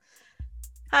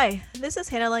Hi, this is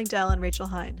Hannah Langdell and Rachel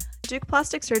Hine, Duke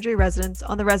Plastic Surgery residents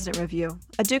on the Resident Review,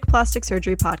 a Duke Plastic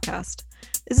Surgery podcast.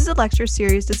 This is a lecture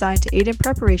series designed to aid in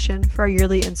preparation for our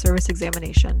yearly in-service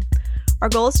examination. Our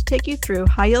goal is to take you through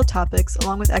high-yield topics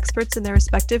along with experts in their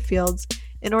respective fields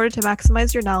in order to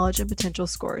maximize your knowledge and potential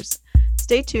scores.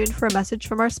 Stay tuned for a message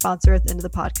from our sponsor at the end of the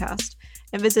podcast,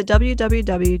 and visit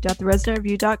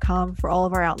www.theresidentReview.com for all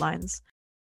of our outlines.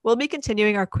 We'll be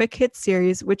continuing our Quick Hit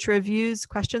series, which reviews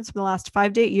questions from the last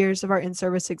 5 to 8 years of our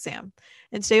in-service exam.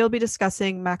 And today we'll be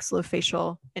discussing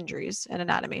maxillofacial injuries and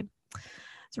anatomy.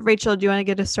 So Rachel, do you want to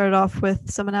get us started off with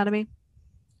some anatomy?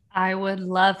 I would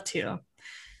love to.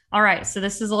 All right, so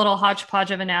this is a little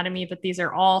hodgepodge of anatomy, but these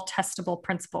are all testable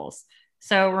principles.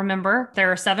 So remember,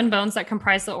 there are 7 bones that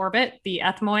comprise the orbit: the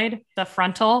ethmoid, the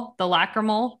frontal, the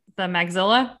lacrimal, the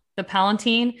maxilla, the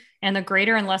palatine, and the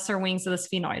greater and lesser wings of the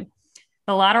sphenoid.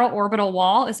 The lateral orbital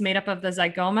wall is made up of the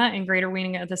zygoma and greater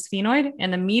wing of the sphenoid,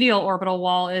 and the medial orbital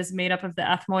wall is made up of the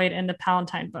ethmoid and the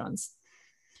palatine bones.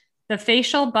 The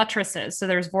facial buttresses, so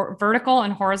there's vertical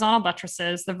and horizontal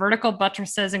buttresses. The vertical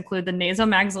buttresses include the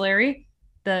nasomaxillary,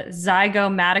 the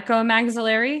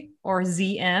zygomaticomaxillary, or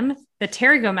ZM, the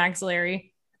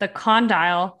pterygomaxillary, the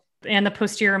condyle, and the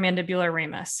posterior mandibular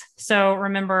ramus. So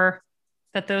remember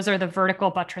that those are the vertical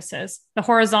buttresses. The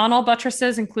horizontal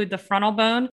buttresses include the frontal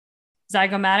bone,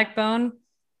 zygomatic bone,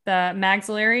 the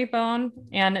maxillary bone,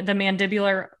 and the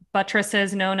mandibular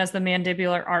buttresses known as the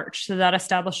mandibular arch. So that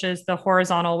establishes the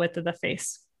horizontal width of the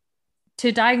face.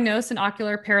 To diagnose an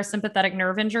ocular parasympathetic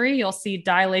nerve injury, you'll see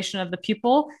dilation of the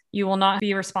pupil. You will not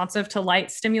be responsive to light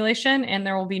stimulation, and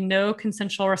there will be no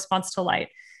consensual response to light.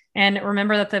 And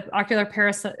remember that the ocular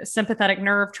parasympathetic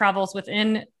nerve travels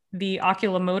within the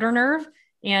oculomotor nerve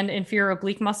and inferior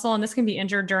oblique muscle, and this can be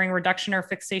injured during reduction or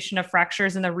fixation of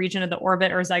fractures in the region of the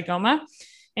orbit or zygoma.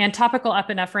 And topical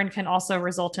epinephrine can also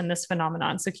result in this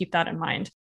phenomenon, so keep that in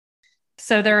mind.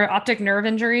 So there are optic nerve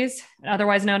injuries,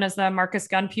 otherwise known as the Marcus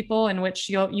gun pupil, in which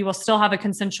you will still have a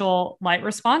consensual light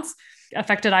response.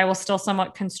 Affected eye will still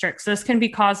somewhat constrict. So this can be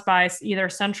caused by either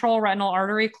central retinal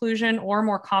artery occlusion or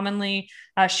more commonly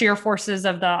shear forces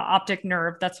of the optic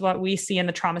nerve. That's what we see in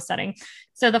the trauma setting.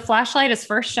 So the flashlight is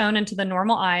first shown into the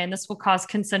normal eye, and this will cause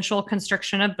consensual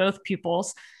constriction of both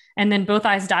pupils. And then both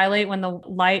eyes dilate when the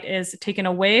light is taken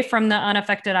away from the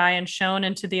unaffected eye and shown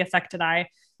into the affected eye.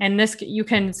 And this, you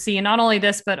can see not only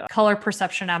this, but color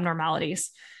perception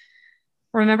abnormalities.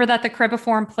 Remember that the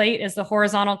cribriform plate is the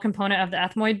horizontal component of the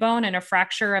ethmoid bone, and a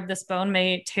fracture of this bone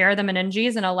may tear the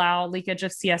meninges and allow leakage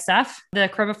of CSF. The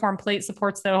cribriform plate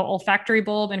supports the olfactory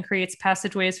bulb and creates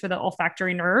passageways for the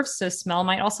olfactory nerves, so smell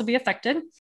might also be affected.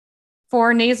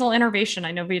 For nasal innervation,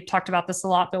 I know we've talked about this a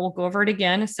lot, but we'll go over it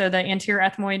again. So the anterior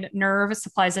ethmoid nerve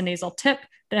supplies a nasal tip.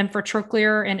 The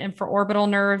infratrochlear and infraorbital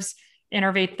nerves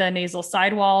innervate the nasal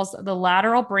sidewalls. The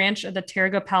lateral branch of the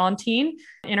pterygopalatine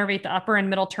innervate the upper and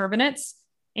middle turbinates,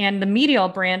 and the medial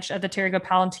branch of the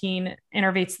pterygopalatine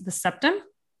innervates the septum.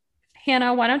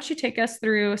 Hannah, why don't you take us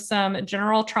through some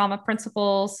general trauma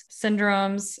principles,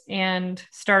 syndromes, and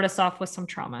start us off with some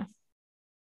trauma?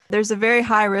 There's a very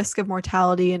high risk of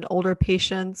mortality in older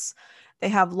patients. They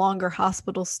have longer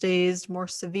hospital stays, more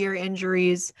severe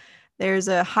injuries. There's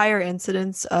a higher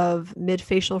incidence of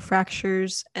midfacial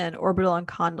fractures and orbital and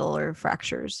condylar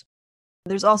fractures.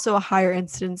 There's also a higher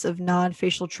incidence of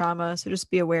non-facial trauma, so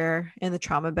just be aware in the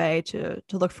trauma bay to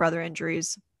look for other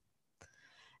injuries.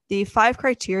 The 5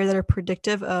 criteria that are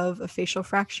predictive of a facial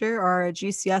fracture are a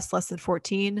GCS less than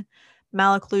 14,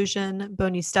 malocclusion,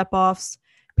 bony step-offs,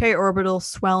 periorbital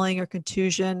swelling or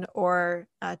contusion, or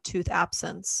tooth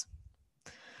absence.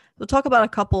 We'll talk about a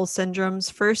couple of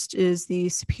syndromes. First is the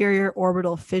superior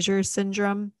orbital fissure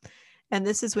syndrome, and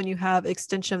this is when you have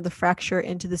extension of the fracture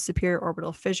into the superior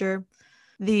orbital fissure.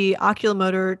 The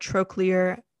oculomotor,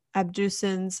 trochlear,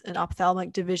 abducens, and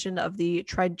ophthalmic division of the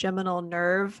trigeminal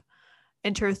nerve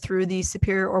enter through the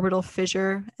superior orbital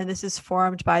fissure, and this is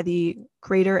formed by the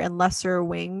greater and lesser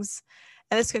wings.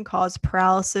 And this can cause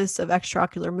paralysis of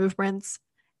extraocular movements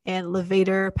and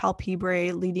levator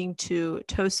palpebrae, leading to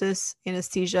ptosis,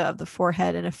 anesthesia of the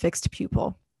forehead, and a fixed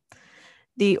pupil.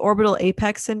 The orbital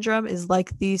apex syndrome is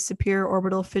like the superior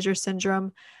orbital fissure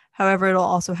syndrome. However, it'll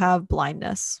also have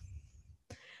blindness.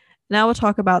 Now we'll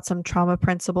talk about some trauma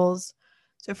principles.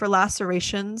 So for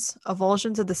lacerations,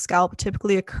 avulsions of the scalp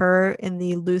typically occur in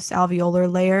the loose alveolar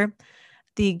layer.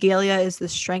 The galea is the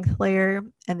strength layer,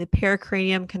 and the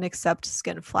pericranium can accept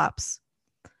skin flaps.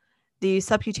 The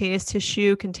subcutaneous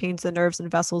tissue contains the nerves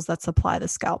and vessels that supply the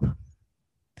scalp.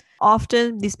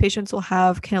 Often, these patients will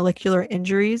have canalicular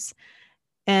injuries,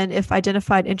 and if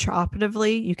identified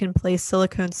intraoperatively, you can place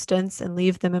silicone stents and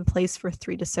leave them in place for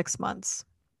 3 to 6 months.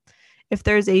 If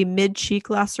there's a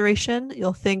mid-cheek laceration,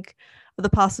 you'll think of the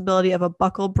possibility of a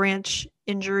buccal branch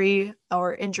injury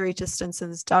or injury to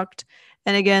Stinson's duct.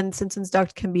 And again, Stinson's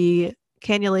duct can be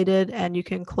cannulated and you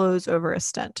can close over a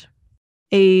stent.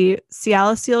 A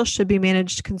Cialocele should be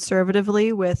managed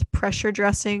conservatively with pressure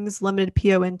dressings, limited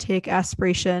PO intake,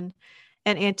 aspiration,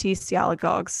 and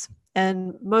anti-sialagogues.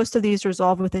 And most of these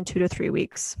resolve within 2 to 3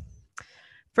 weeks.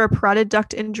 For parotid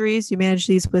duct injuries, you manage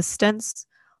these with stents,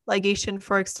 ligation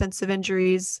for extensive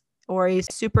injuries, or a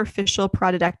superficial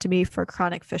parotidectomy for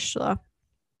chronic fistula.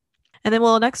 And then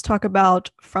we'll next talk about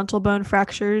frontal bone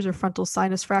fractures or frontal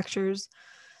sinus fractures.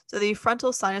 So the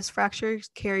frontal sinus fracture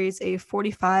carries a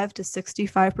 45 to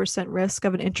 65% risk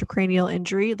of an intracranial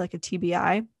injury, like a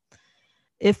TBI.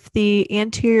 If the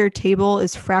anterior table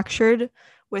is fractured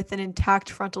with an intact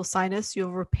frontal sinus,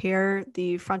 you'll repair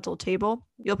the frontal table.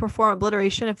 You'll perform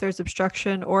obliteration if there's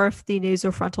obstruction or if the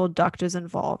nasofrontal duct is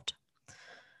involved.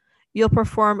 You'll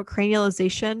perform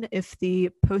cranialization if the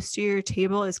posterior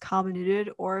table is comminuted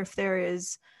or if there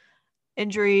is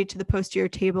injury to the posterior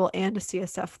table and a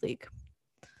CSF leak.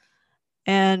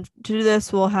 And to do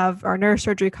this, we'll have our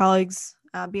neurosurgery colleagues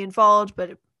be involved, but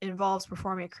it involves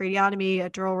performing a craniotomy, a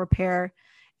dural repair,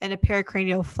 and a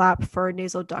pericranial flap for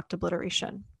nasal duct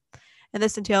obliteration. And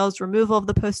this entails removal of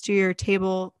the posterior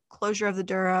table, closure of the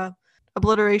dura,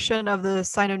 obliteration of the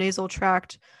sinonasal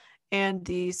tract, and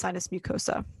the sinus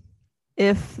mucosa.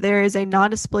 If there is a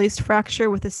non-displaced fracture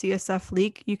with a CSF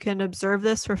leak, you can observe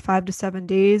this for 5 to 7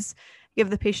 days, give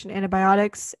the patient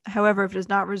antibiotics. However, if it does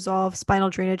not resolve, spinal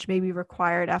drainage may be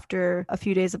required after a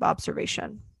few days of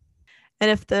observation.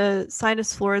 And if the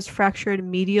sinus floor is fractured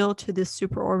medial to the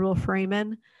supraorbital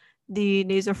foramen, the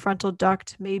nasofrontal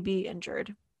duct may be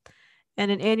injured.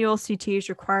 And an annual CT is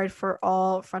required for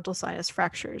all frontal sinus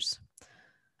fractures.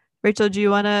 Rachel, do you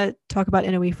want to talk about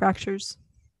NOE fractures?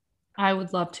 I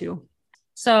would love to.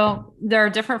 So there are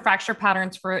different fracture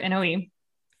patterns for NOE.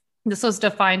 This was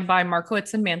defined by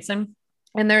Markowitz and Manson.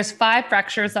 And there's 5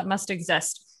 fractures that must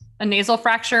exist: a nasal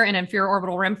fracture, an inferior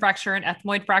orbital rim fracture, an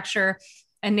ethmoid fracture,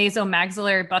 a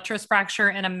nasomaxillary buttress fracture,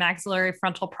 and a maxillary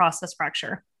frontal process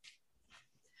fracture.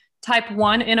 Type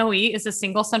 1 NOE is a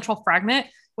single central fragment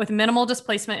with minimal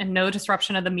displacement and no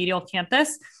disruption of the medial canthus.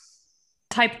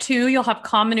 Type 2, you'll have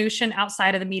comminution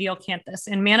outside of the medial canthus.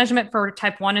 In management for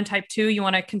type 1 and type 2, you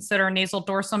want to consider nasal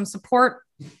dorsum support,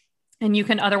 and you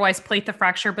can otherwise plate the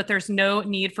fracture, but there's no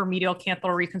need for medial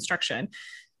canthal reconstruction.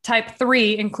 Type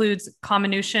 3 includes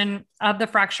comminution of the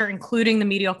fracture, including the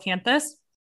medial canthus.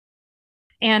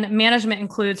 And management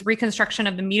includes reconstruction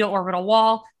of the medial orbital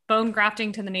wall, bone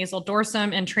grafting to the nasal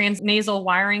dorsum, and transnasal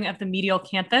wiring of the medial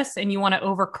canthus, and you want to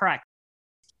overcorrect.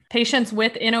 Patients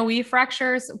with NOE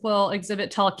fractures will exhibit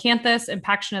telecanthus,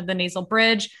 impaction of the nasal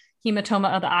bridge,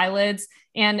 hematoma of the eyelids,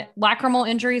 and lacrimal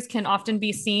injuries can often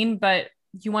be seen, but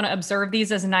you want to observe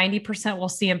these as 90% will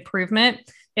see improvement.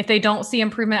 If they don't see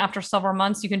improvement after several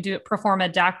months, you can perform a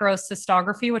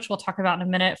dacrocystography, which we'll talk about in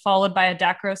a minute, followed by a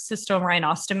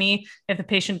dacrocystorhinostomy if the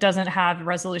patient doesn't have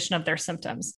resolution of their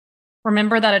symptoms.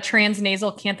 Remember that a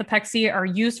transnasal canthopexy are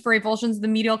used for avulsions of the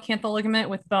medial canthal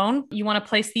ligament with bone. You want to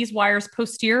place these wires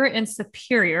posterior and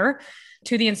superior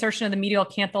to the insertion of the medial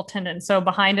canthal tendon, so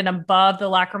behind and above the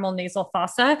lacrimal nasal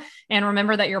fossa. And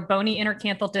remember that your bony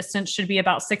intercanthal distance should be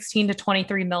about 16 to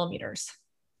 23 millimeters.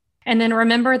 And then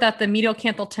remember that the medial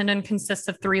canthal tendon consists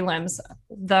of 3 limbs.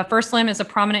 The first limb is a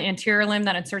prominent anterior limb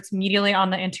that inserts medially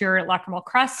on the anterior lacrimal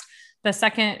crust. The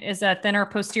second is a thinner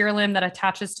posterior limb that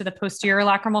attaches to the posterior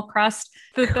lacrimal crust.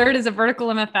 The third is a vertical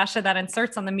limb of fascia that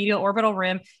inserts on the medial orbital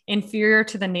rim inferior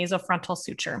to the nasofrontal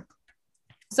suture.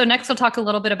 So next we'll talk a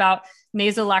little bit about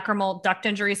nasolacrimal duct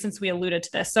injury, since we alluded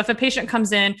to this. So if a patient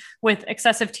comes in with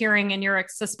excessive tearing and you're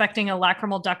suspecting a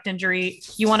lacrimal duct injury,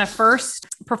 you want to first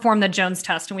perform the Jones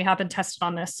test. And we have been tested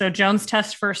on this. So Jones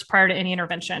test first prior to any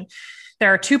intervention.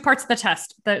 There are 2 parts of the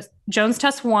test. The Jones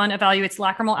test 1 evaluates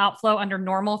lacrimal outflow under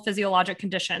normal physiologic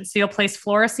conditions. So you'll place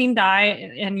fluorescein dye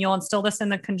and you'll instill this in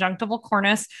the conjunctival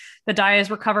cornice. The dye is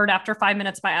recovered after 5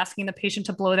 minutes by asking the patient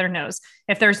to blow their nose.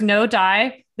 If there's no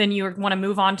dye, then you want to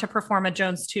move on to perform a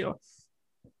Jones 2.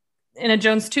 In a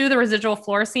Jones 2, the residual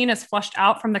fluorescein is flushed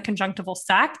out from the conjunctival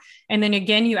sac. And then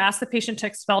again, you ask the patient to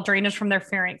expel drainage from their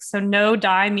pharynx. So no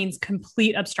dye means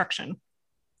complete obstruction.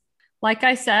 Like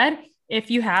I said, if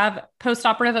you have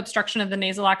postoperative obstruction of the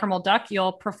nasolacrimal duct,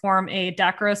 you'll perform a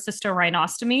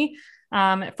dacrocystorhinostomy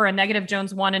for a negative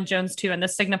Jones 1 and Jones 2. And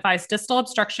this signifies distal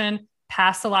obstruction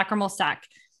past the lacrimal sac.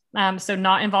 So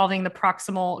not involving the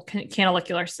proximal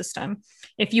canalicular system.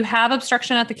 If you have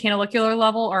obstruction at the canalicular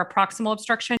level or a proximal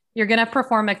obstruction, you're going to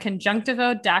perform a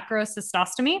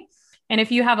conjunctivodacrocystostomy. And if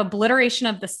you have obliteration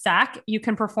of the sac, you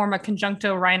can perform a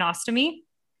conjunctorhinostomy.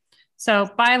 So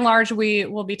by and large, we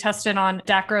will be tested on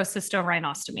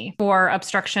dacrocystorhinostomy for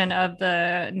obstruction of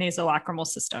the nasolacrimal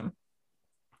system.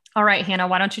 All right, Hannah,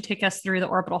 why don't you take us through the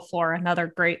orbital floor?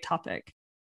 Another great topic.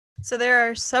 So there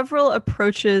are several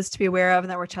approaches to be aware of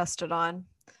and that we're tested on.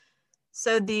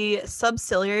 So the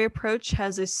subciliary approach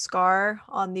has a scar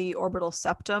on the orbital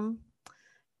septum.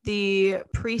 The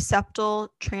preseptal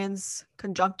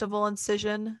transconjunctival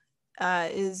incision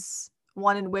is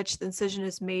one in which the incision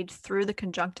is made through the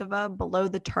conjunctiva below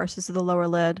the tarsus of the lower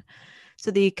lid.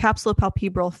 So the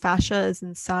capsulopalpebral fascia is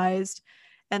incised,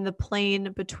 and the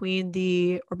plane between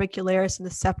the orbicularis and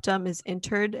the septum is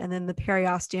entered, and then the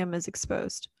periosteum is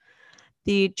exposed.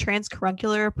 The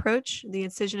transcaruncular approach, the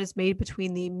incision is made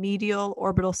between the medial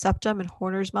orbital septum and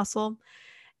Horner's muscle,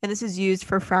 and this is used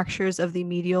for fractures of the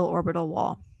medial orbital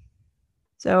wall.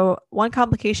 So one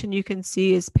complication you can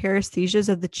see is paresthesias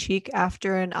of the cheek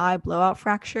after an eye blowout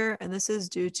fracture, and this is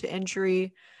due to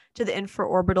injury to the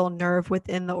infraorbital nerve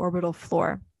within the orbital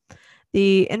floor.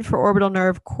 The infraorbital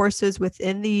nerve courses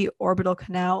within the orbital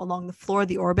canal along the floor of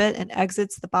the orbit and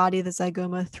exits the body of the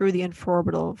zygoma through the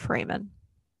infraorbital foramen.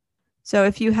 So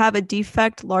if you have a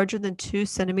defect larger than 2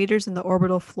 centimeters in the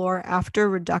orbital floor after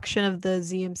reduction of the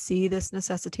ZMC, this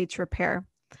necessitates repair.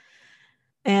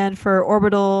 And for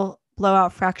orbital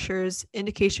blowout fractures,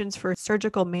 indications for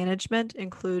surgical management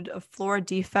include a floor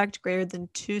defect greater than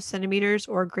 2 centimeters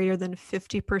or greater than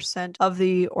 50% of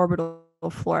the orbital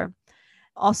floor.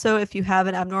 Also, if you have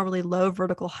an abnormally low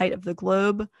vertical height of the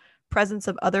globe, presence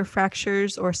of other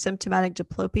fractures or symptomatic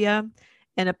diplopia,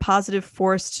 and a positive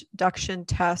forced duction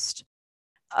test.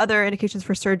 Other indications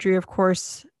for surgery, of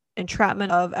course,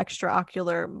 entrapment of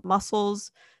extraocular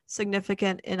muscles,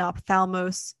 significant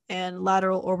inophthalmos, and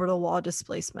lateral orbital wall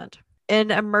displacement. An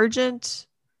emergent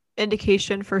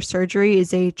indication for surgery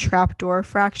is a trapdoor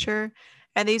fracture,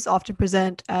 and these often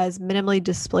present as minimally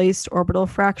displaced orbital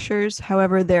fractures.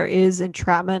 However, there is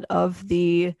entrapment of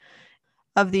the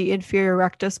inferior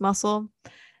rectus muscle.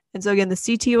 And so again, the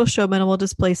CT will show minimal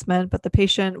displacement, but the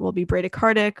patient will be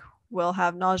bradycardic, will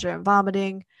have nausea and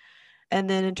vomiting. And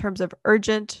then in terms of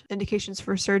urgent indications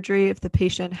for surgery, if the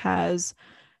patient has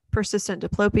persistent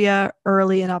diplopia,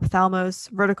 early inophthalmos,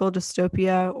 vertical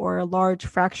dystopia, or a large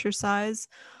fracture size,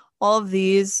 all of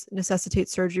these necessitate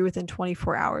surgery within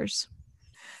 24 hours.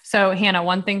 So Hannah,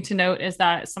 one thing to note is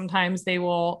that sometimes they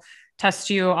will test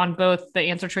you on both. The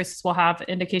answer choices will have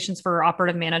indications for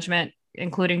operative management,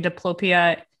 including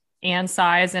diplopia and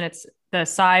size. And the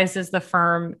size is the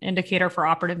firm indicator for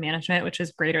operative management, which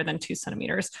is greater than 2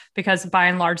 centimeters, because by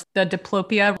and large, the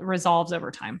diplopia resolves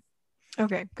over time.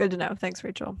 Okay, good to know. Thanks,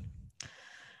 Rachel.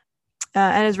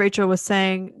 And as Rachel was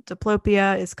saying,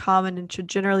 diplopia is common and should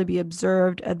generally be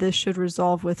observed, and this should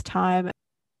resolve with time.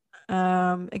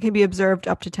 It can be observed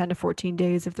up to 10 to 14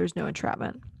 days if there's no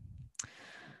entrapment.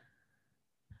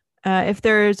 If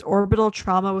there is orbital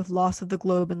trauma with loss of the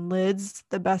globe and lids,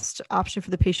 the best option for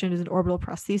the patient is an orbital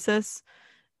prosthesis.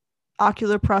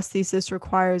 Ocular prosthesis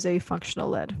requires a functional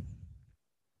lid.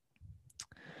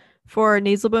 For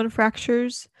nasal bone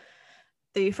fractures,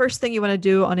 the first thing you want to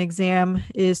do on exam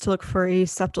is to look for a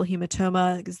septal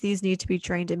hematoma, because these need to be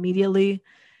drained immediately.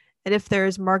 And if there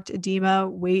is marked edema,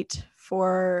 wait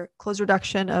for close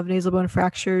reduction of nasal bone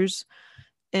fractures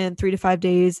in 3 to 5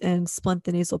 days and splint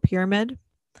the nasal pyramid.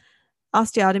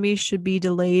 Osteotomy should be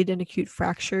delayed in acute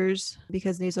fractures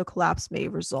because nasal collapse may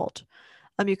result.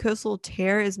 A mucosal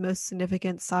tear is most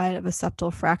significant sign of a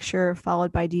septal fracture,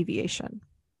 followed by deviation.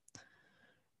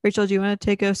 Rachel, do you want to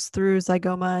take us through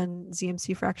zygoma and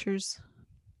ZMC fractures?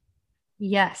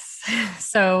 Yes.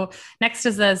 So next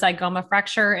is the zygoma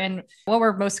fracture. And what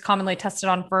we're most commonly tested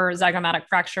on for zygomatic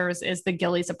fractures is the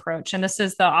Gillies approach. And this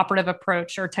is the operative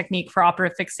approach or technique for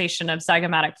operative fixation of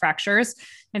zygomatic fractures.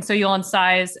 And so you'll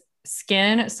incise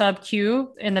skin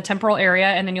sub-Q in the temporal area,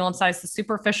 and then you'll incise the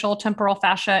superficial temporal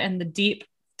fascia and the deep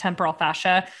temporal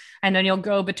fascia. And then you'll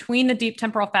go between the deep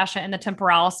temporal fascia and the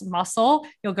temporalis muscle.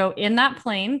 You'll go in that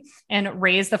plane and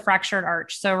raise the fractured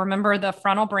arch. So remember, the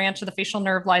frontal branch of the facial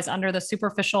nerve lies under the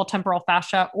superficial temporal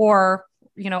fascia, or,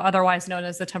 otherwise known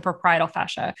as the temporoparietal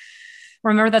fascia.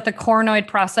 Remember that the coronoid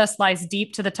process lies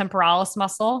deep to the temporalis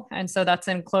muscle. And so that's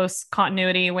in close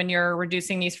continuity when you're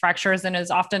reducing these fractures, and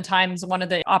is oftentimes one of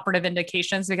the operative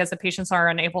indications because the patients are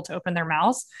unable to open their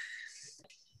mouths.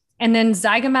 And then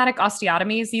zygomatic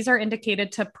osteotomies, these are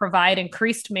indicated to provide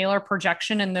increased malar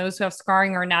projection in those who have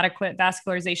scarring or inadequate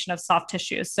vascularization of soft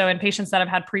tissues. So in patients that have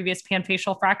had previous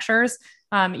panfacial fractures,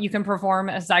 you can perform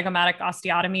a zygomatic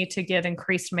osteotomy to give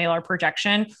increased malar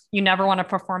projection. You never want to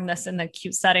perform this in the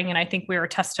acute setting. And I think we were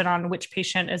tested on which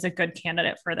patient is a good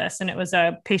candidate for this. And it was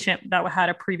a patient that had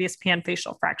a previous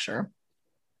panfacial fracture.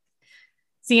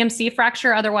 CMC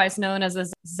fracture, otherwise known as a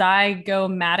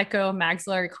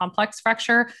zygomatico-maxillary complex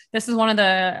fracture. This is one of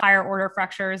the higher order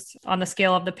fractures on the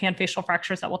scale of the panfacial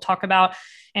fractures that we'll talk about.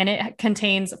 And it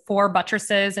contains 4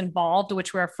 buttresses involved,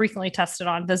 which we are frequently tested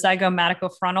on: the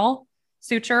zygomatico-frontal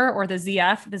suture, or the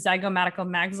ZF, the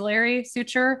zygomatico-maxillary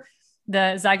suture,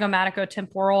 the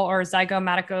zygomatico-temporal or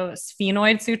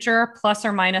zygomatico-sphenoid suture, plus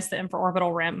or minus the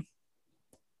infraorbital rim.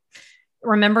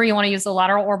 Remember, you want to use the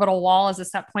lateral orbital wall as a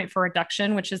set point for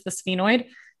reduction, which is the sphenoid.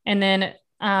 And then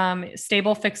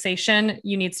stable fixation,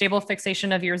 you need stable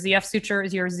fixation of your ZF suture,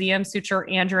 your ZM suture,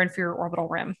 and your inferior orbital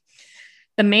rim.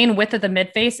 The main width of the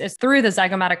midface is through the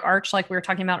zygomatic arch, like we were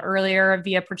talking about earlier,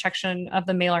 via protection of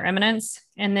the malar eminence.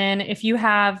 And then if you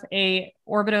have a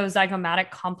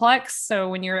orbitozygomatic complex, so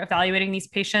when you're evaluating these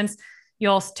patients,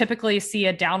 you'll typically see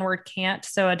a downward cant,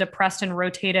 so a depressed and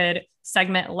rotated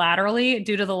segment laterally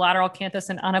due to the lateral canthus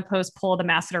and unopposed pull of the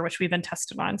masseter, which we've been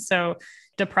tested on. So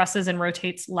depresses and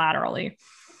rotates laterally.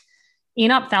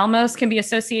 Enophthalmos can be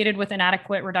associated with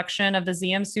inadequate reduction of the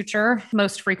ZM suture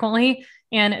most frequently.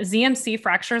 And ZMC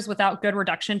fractures without good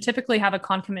reduction typically have a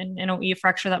concomitant NOE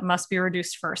fracture that must be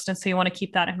reduced first. And so you want to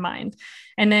keep that in mind.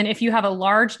 And then if you have a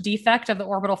large defect of the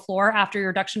orbital floor after your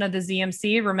reduction of the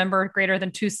ZMC, remember, greater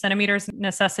than 2 centimeters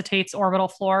necessitates orbital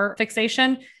floor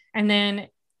fixation. And then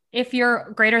if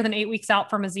you're greater than 8 weeks out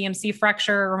from a ZMC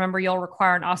fracture, remember, you'll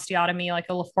require an osteotomy like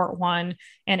a Lefort 1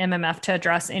 and MMF to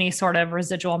address any sort of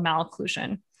residual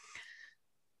malocclusion.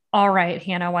 All right,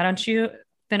 Hannah, why don't you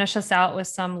finish us out with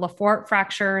some Lefort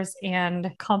fractures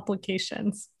and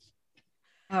complications?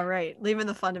 All right, leaving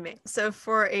the fun to me. So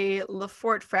for a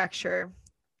Lefort fracture,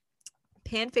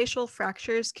 panfacial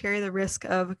fractures carry the risk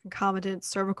of concomitant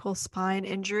cervical spine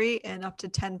injury in up to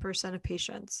 10% of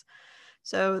patients.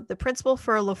 So the principle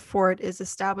for a Lefort is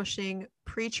establishing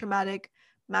pre-traumatic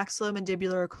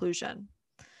maxillomandibular occlusion.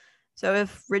 So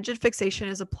if rigid fixation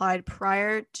is applied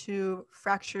prior to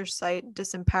fracture site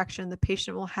disimpaction, the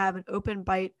patient will have an open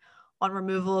bite on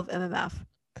removal of MMF.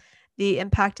 The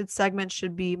impacted segment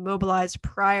should be mobilized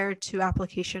prior to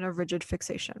application of rigid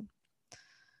fixation.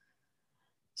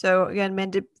 So again,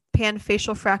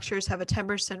 panfacial fractures have a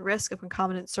 10% risk of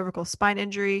concomitant cervical spine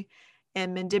injury,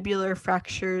 and mandibular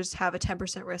fractures have a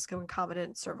 10% risk of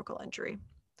concomitant cervical injury.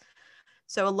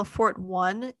 So a Lefort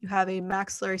 1, you have a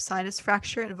maxillary sinus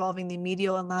fracture involving the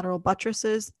medial and lateral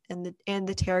buttresses and the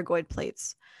pterygoid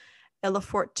plates. A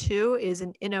Lefort 2 is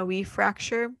an NOE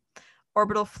fracture,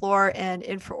 orbital floor and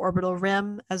infraorbital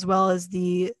rim, as well as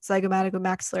the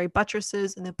zygomatico-maxillary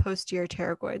buttresses and the posterior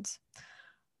pterygoids.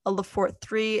 A Lefort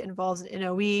 3 involves an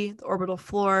NOE, the orbital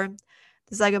floor,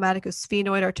 the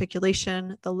zygomatico-sphenoid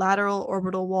articulation, the lateral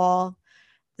orbital wall,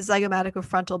 the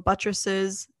zygomatico-frontal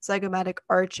buttresses, zygomatic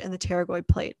arch, and the pterygoid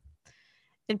plate.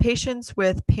 In patients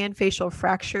with panfacial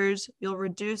fractures, you'll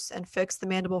reduce and fix the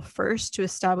mandible first to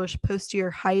establish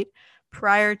posterior height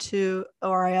prior to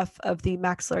ORIF of the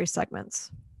maxillary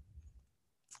segments.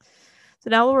 So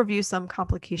now we'll review some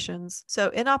complications. So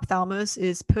enophthalmos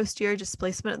is posterior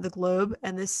displacement of the globe,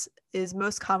 and this is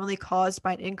most commonly caused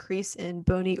by an increase in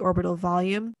bony orbital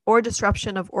volume or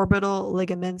disruption of orbital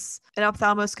ligaments.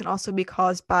 Enophthalmos can also be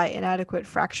caused by inadequate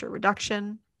fracture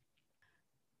reduction.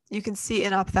 You can see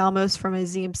enophthalmos from a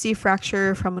ZMC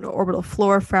fracture, from an orbital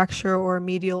floor fracture, or a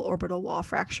medial orbital wall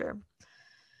fracture.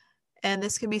 And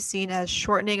this can be seen as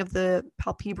shortening of the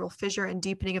palpebral fissure and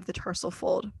deepening of the tarsal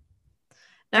fold.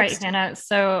 Next. Right, Hannah.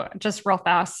 So just real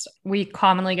fast, we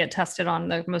commonly get tested on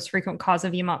the most frequent cause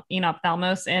of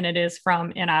enophthalmos, and it is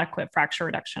from inadequate fracture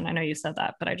reduction. I know you said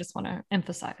that, but I just want to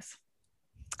emphasize.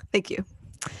 Thank you.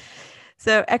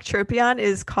 So ectropion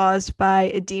is caused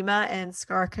by edema and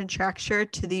scar contracture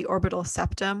to the orbital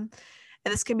septum,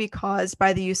 and this can be caused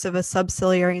by the use of a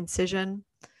subciliary incision.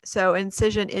 So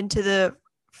incision into the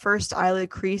first eyelid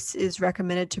crease is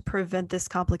recommended to prevent this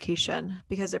complication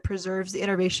because it preserves the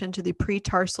innervation to the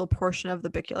pretarsal portion of the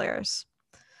bicularis.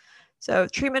 So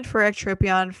treatment for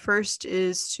ectropion first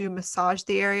is to massage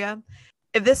the area.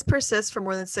 If this persists for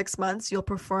more than 6 months, you'll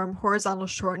perform horizontal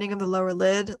shortening of the lower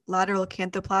lid, lateral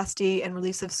canthoplasty, and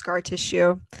release of scar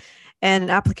tissue, and an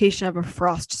application of a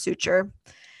frost suture.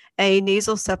 A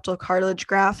nasal septal cartilage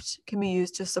graft can be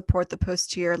used to support the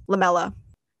posterior lamella.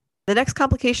 The next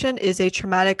complication is a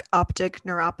traumatic optic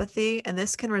neuropathy, and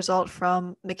this can result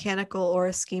from mechanical or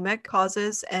ischemic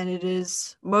causes, and it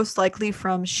is most likely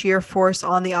from shear force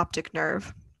on the optic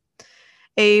nerve.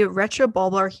 A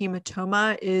retrobulbar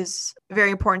hematoma is very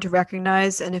important to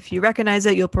recognize, and if you recognize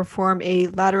it, you'll perform a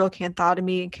lateral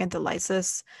canthotomy and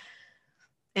cantholysis.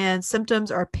 And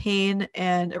symptoms are pain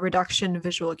and a reduction in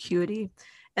visual acuity.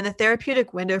 And the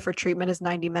therapeutic window for treatment is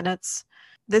 90 minutes.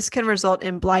 This can result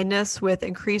in blindness with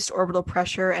increased orbital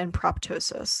pressure and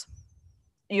proptosis.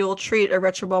 You'll treat a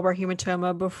retrobulbar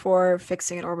hematoma before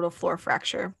fixing an orbital floor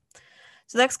fracture.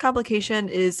 So the next complication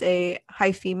is a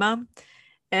hyphema,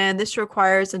 and this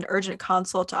requires an urgent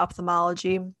consult to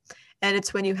ophthalmology. And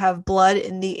it's when you have blood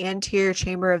in the anterior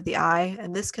chamber of the eye,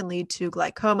 and this can lead to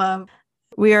glaucoma.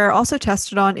 We are also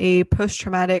tested on a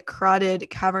post-traumatic carotid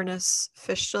cavernous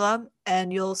fistula,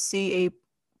 and you'll see a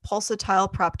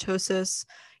pulsatile proptosis.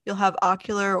 You'll have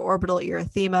ocular orbital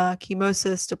erythema,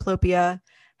 chemosis, diplopia,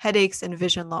 headaches, and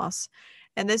vision loss.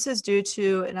 And this is due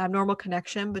to an abnormal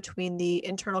connection between the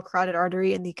internal carotid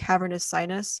artery and the cavernous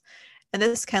sinus. And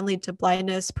this can lead to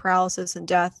blindness, paralysis, and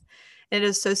death. And it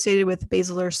is associated with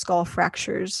basilar skull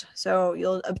fractures. So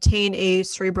you'll obtain a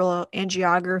cerebral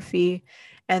angiography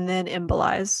and then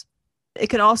embolize. It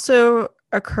can also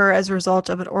occur as a result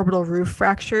of an orbital roof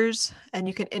fractures, and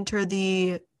you can enter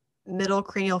the middle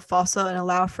cranial fossa and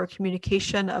allow for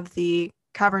communication of the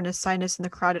cavernous sinus and the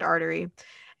carotid artery.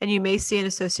 And you may see an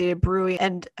associated bruit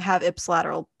and have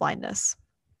ipsilateral blindness.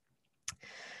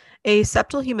 A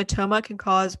septal hematoma can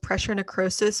cause pressure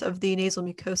necrosis of the nasal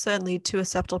mucosa and lead to a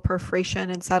septal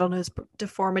perforation and saddle nose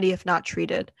deformity if not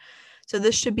treated. So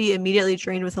this should be immediately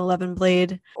drained with an 11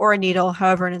 blade or a needle,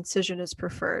 however an incision is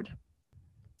preferred.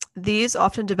 These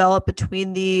often develop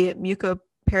between the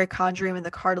mucoperichondrium and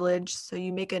the cartilage, so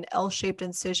you make an L-shaped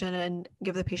incision and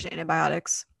give the patient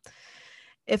antibiotics.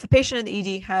 If a patient in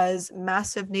the ED has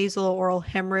massive nasal oral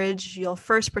hemorrhage, you'll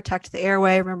first protect the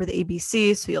airway, remember the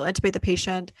ABC, so you'll intubate the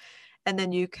patient, and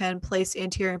then you can place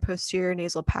anterior and posterior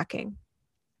nasal packing.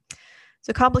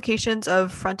 So complications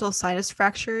of frontal sinus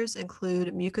fractures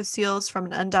include mucoceles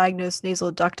from an undiagnosed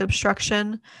nasal duct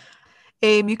obstruction.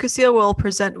 A mucocele will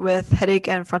present with headache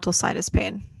and frontal sinus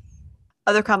pain.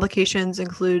 Other complications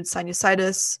include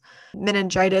sinusitis,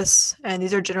 meningitis, and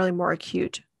these are generally more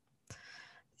acute.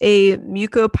 A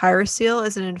mucopyrocele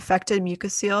is an infected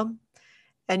mucocele,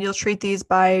 and you'll treat these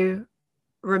by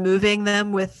removing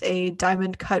them with a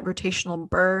diamond cut rotational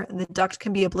burr, and the duct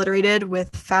can be obliterated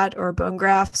with fat or bone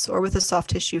grafts or with a soft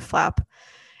tissue flap.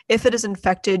 If it is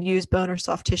infected, use bone or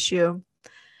soft tissue.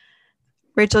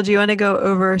 Rachel, do you want to go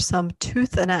over some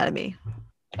tooth anatomy?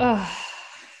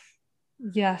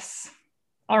 Yes.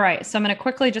 All right. So I'm going to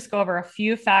quickly just go over a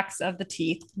few facts of the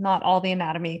teeth, not all the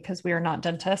anatomy because we are not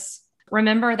dentists.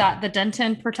 Remember that the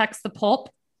dentin protects the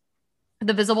pulp.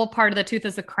 The visible part of the tooth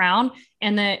is the crown,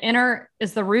 and the inner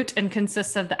is the root and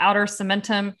consists of the outer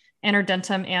cementum, inner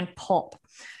dentum, and pulp.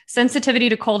 Sensitivity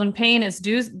to cold and pain is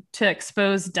due to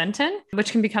exposed dentin,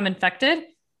 which can become infected.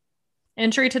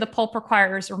 Injury to the pulp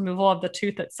requires removal of the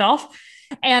tooth itself,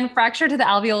 and fracture to the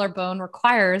alveolar bone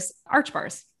requires arch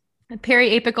bars.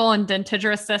 Periapical and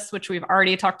dentigerous cysts, which we've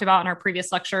already talked about in our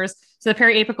previous lectures. So the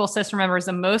periapical cyst, remember, is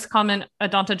the most common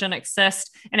odontogenic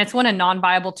cyst, and it's when a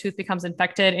non-viable tooth becomes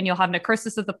infected, and you'll have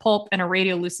necrosis of the pulp and a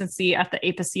radiolucency at the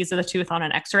apices of the tooth on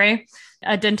an x-ray.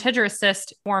 A dentigerous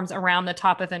cyst forms around the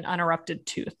top of an unerupted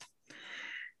tooth.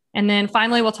 And then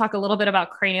finally, we'll talk a little bit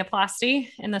about cranioplasty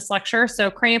in this lecture.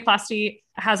 So cranioplasty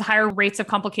has higher rates of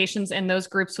complications in those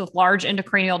groups with large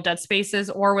intracranial dead spaces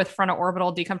or with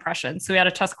frontoorbital decompression. So we had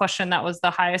a test question that was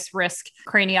the highest risk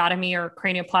craniotomy or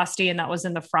cranioplasty, and that was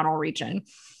in the frontal region.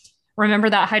 Remember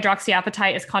that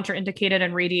hydroxyapatite is contraindicated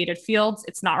in radiated fields.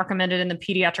 It's not recommended in the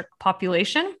pediatric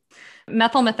population.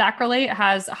 Methyl methacrylate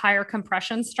has higher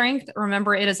compression strength.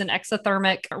 Remember, it is an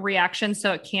exothermic reaction,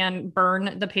 so it can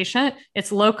burn the patient.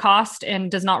 It's low cost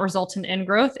and does not result in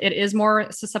ingrowth. It is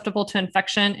more susceptible to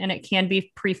infection, and it can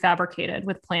be prefabricated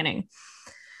with planning.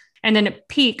 And then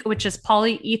PEEK, which is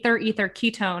polyether ether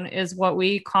ketone, is what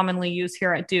we commonly use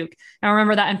here at Duke. Now,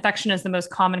 remember that infection is the most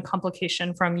common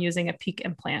complication from using a PEEK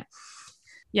implant.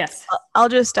 Yes. I'll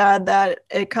just add that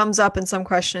it comes up in some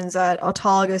questions that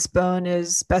autologous bone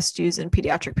is best used in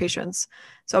pediatric patients.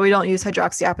 So we don't use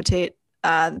hydroxyapatite.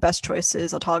 The best choice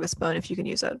is autologous bone if you can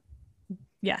use it.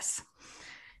 Yes.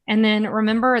 And then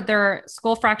remember, their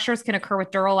skull fractures can occur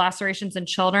with dural lacerations in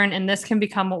children, and this can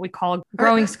become what we call a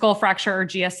growing skull fracture or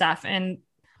GSF. And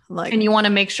you want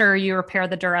to make sure you repair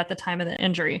the dura at the time of the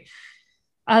injury.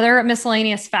 Other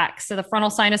miscellaneous facts. So the frontal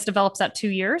sinus develops at 2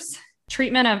 years.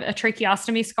 Treatment of a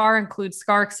tracheostomy scar includes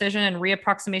scar excision and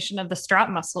reapproximation of the strap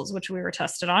muscles, which we were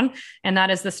tested on, and that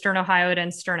is the sternohyoid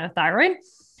and sternothyroid.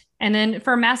 And then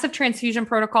for massive transfusion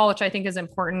protocol, which I think is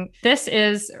important, this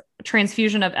is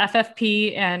transfusion of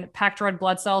FFP and packed red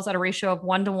blood cells at a ratio of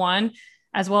 1-to-1,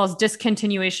 as well as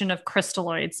discontinuation of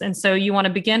crystalloids. And so you want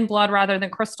to begin blood rather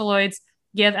than crystalloids,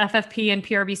 give FFP and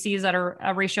PRBCs at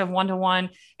a ratio of 1-to-1,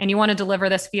 and you want to deliver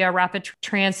this via a rapid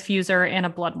transfuser and a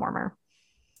blood warmer.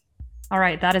 All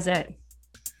right, that is it.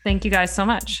 Thank you guys so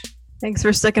much. Thanks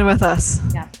for sticking with us.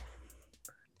 Yeah.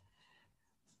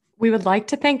 We would like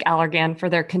to thank Allergan for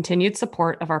their continued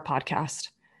support of our podcast.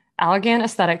 Allergan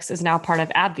Aesthetics is now part of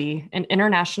AbbVie, an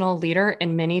international leader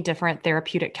in many different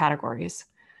therapeutic categories.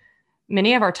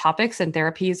 Many of our topics and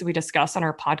therapies we discuss on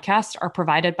our podcast are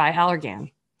provided by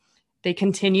Allergan. They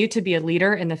continue to be a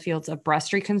leader in the fields of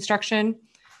breast reconstruction,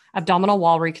 abdominal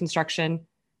wall reconstruction,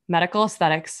 medical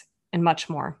aesthetics, and much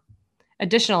more.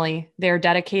 Additionally, they are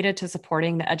dedicated to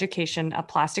supporting the education of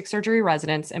plastic surgery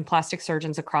residents and plastic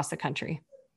surgeons across the country.